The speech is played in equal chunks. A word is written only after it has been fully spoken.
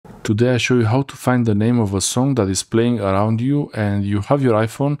Today I show you how to find the name of a song that is playing around you, and you have your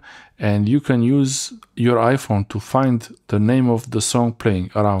iPhone and you can use your iPhone to find the name of the song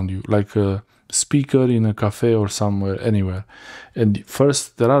playing around you, like a speaker in a cafe or somewhere, anywhere. And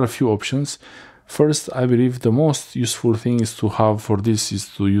first, there are a few options. First, I believe the most useful thing is to have for this is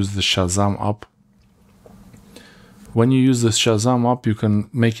to use the Shazam app. When you use the Shazam app, you can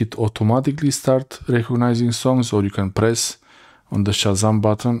make it automatically start recognizing songs, or you can press on the Shazam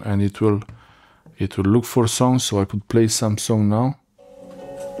button and it will look for songs. So I could play some song now.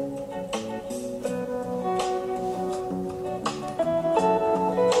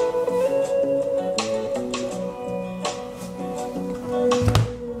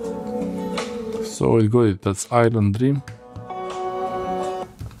 So it got it, that's Island Dream.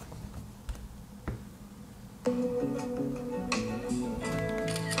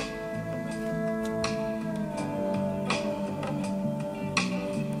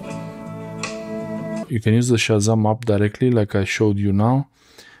 You can use the Shazam app directly like I showed you now,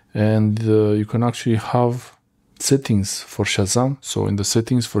 and you can actually have settings for Shazam. So in the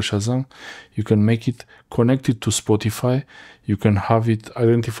settings for Shazam, you can make it connected to Spotify. You can have it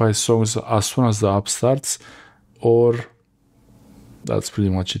identify songs as soon as the app starts, or that's pretty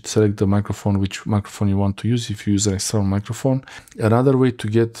much it. Select the microphone, which microphone you want to use if you use an external microphone. Another way to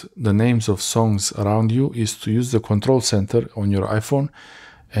get the names of songs around you is to use the control center on your iPhone.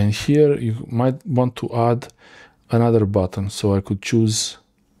 And here you might want to add another button. So I could choose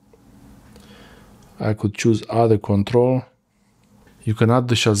add a control. You can add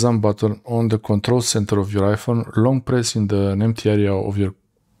the Shazam button on the control center of your iPhone. Long press in the empty area of your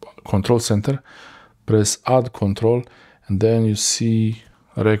control center. Press add control, and then you see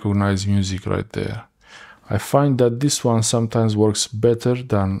recognize music right there. I find that this one sometimes works better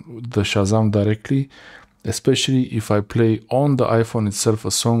than the Shazam directly. Especially if I play on the iPhone itself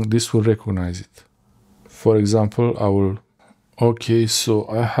a song, this will recognize it. For example, okay, so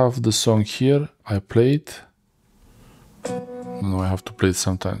I have the song here, I play it. No, I have to play it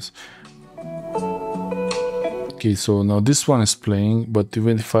sometimes. Okay, so now this one is playing, but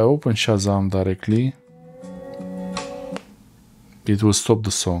even if I open Shazam directly, it will stop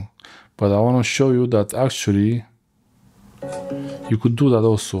the song. But I want to show you that actually you could do that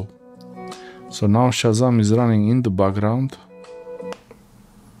also. So now Shazam is running in the background.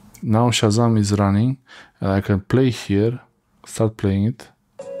 Now Shazam is running, and I can play here, start playing it,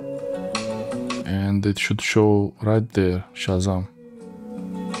 and it should show right there, Shazam.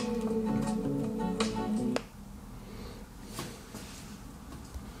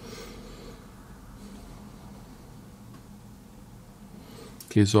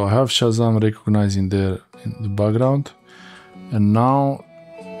 Okay, so I have Shazam recognizing there in the background, and now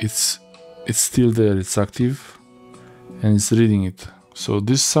it's still there, it's active, and it's reading it. So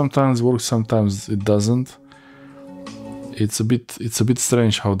this sometimes works, sometimes it doesn't. It's a bit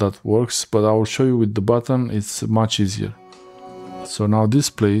strange how that works, but I will show you with the button. It's much easier. So now this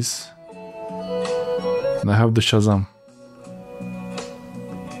plays, and I have the Shazam.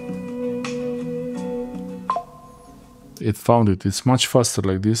 It found it. It's much faster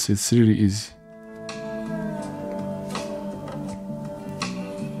like this. It's really easy.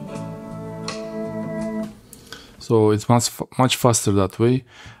 So it's much faster that way.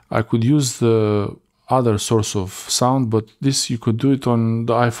 I could use the other source of sound, but this you could do it on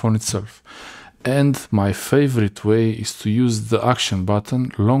the iPhone itself. And my favorite way is to use the action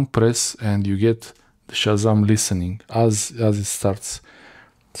button, long press, and you get the Shazam listening as it starts.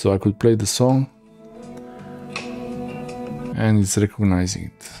 So I could play the song, and it's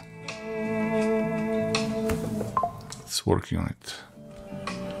recognizing it. It's working on it.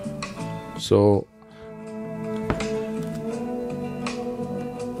 So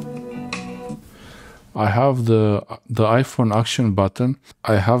I have the iPhone action button.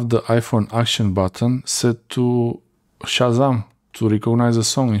 I have the iPhone action button set to Shazam, to recognize a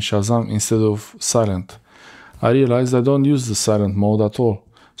song in Shazam instead of silent. I realized I don't use the silent mode at all.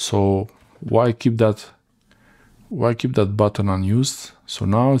 So why keep that button unused? So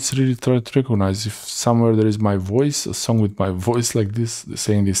now it's really trying to recognize if somewhere there is my voice, a song with my voice like this,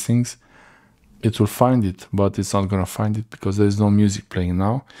 saying these things, it will find it, but it's not gonna find it because there is no music playing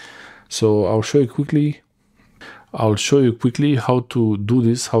now. So I'll show you quickly how to do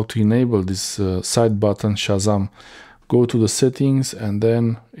this, how to enable this side button Shazam. Go to the settings, and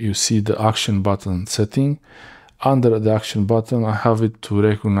then you see the action button setting. Under the action button, I have it to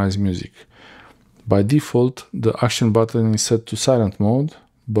recognize music. By default, the action button is set to silent mode,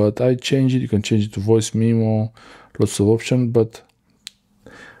 but I change it. You can change it to voice memo, lots of options, but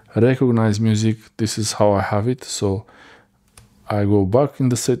recognize music, this is how I have it. So I go back in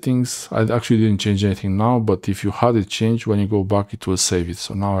the settings. I actually didn't change anything now, but if you had it changed, when you go back, it will save it.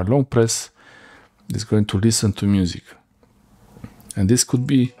 So now I long press, it's going to listen to music. And this could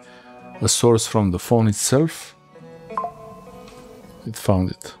be a source from the phone itself. It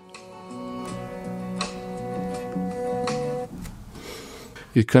found it.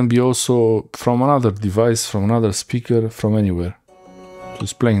 It can be also from another device, from another speaker, from anywhere.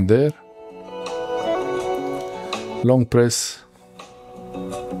 Just playing there. Long press.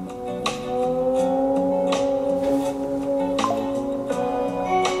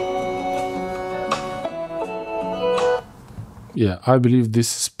 Yeah, I believe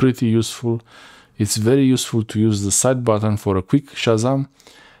this is pretty useful. It's very useful to use the side button for a quick Shazam.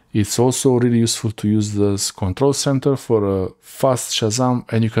 It's also really useful to use the control center for a fast Shazam,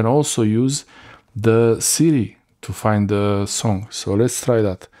 and you can also use the Siri to find the song. So let's try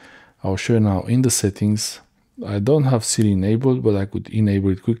that. I'll show you now in the settings. I don't have Siri enabled, but I could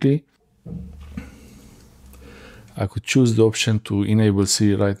enable it quickly. I could choose the option to enable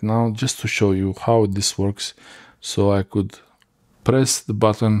Siri right now just to show you how this works. So I could press the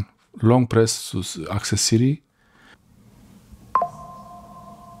button, long press to access Siri.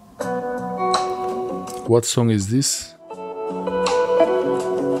 What song is this?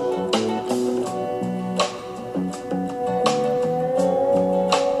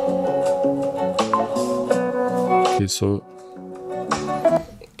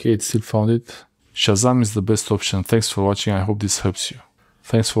 Okay, it still found it. Shazam is the best option. Thanks for watching. I hope this helps you.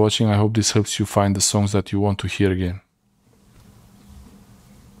 Thanks for watching. I hope this helps you find the songs that you want to hear again.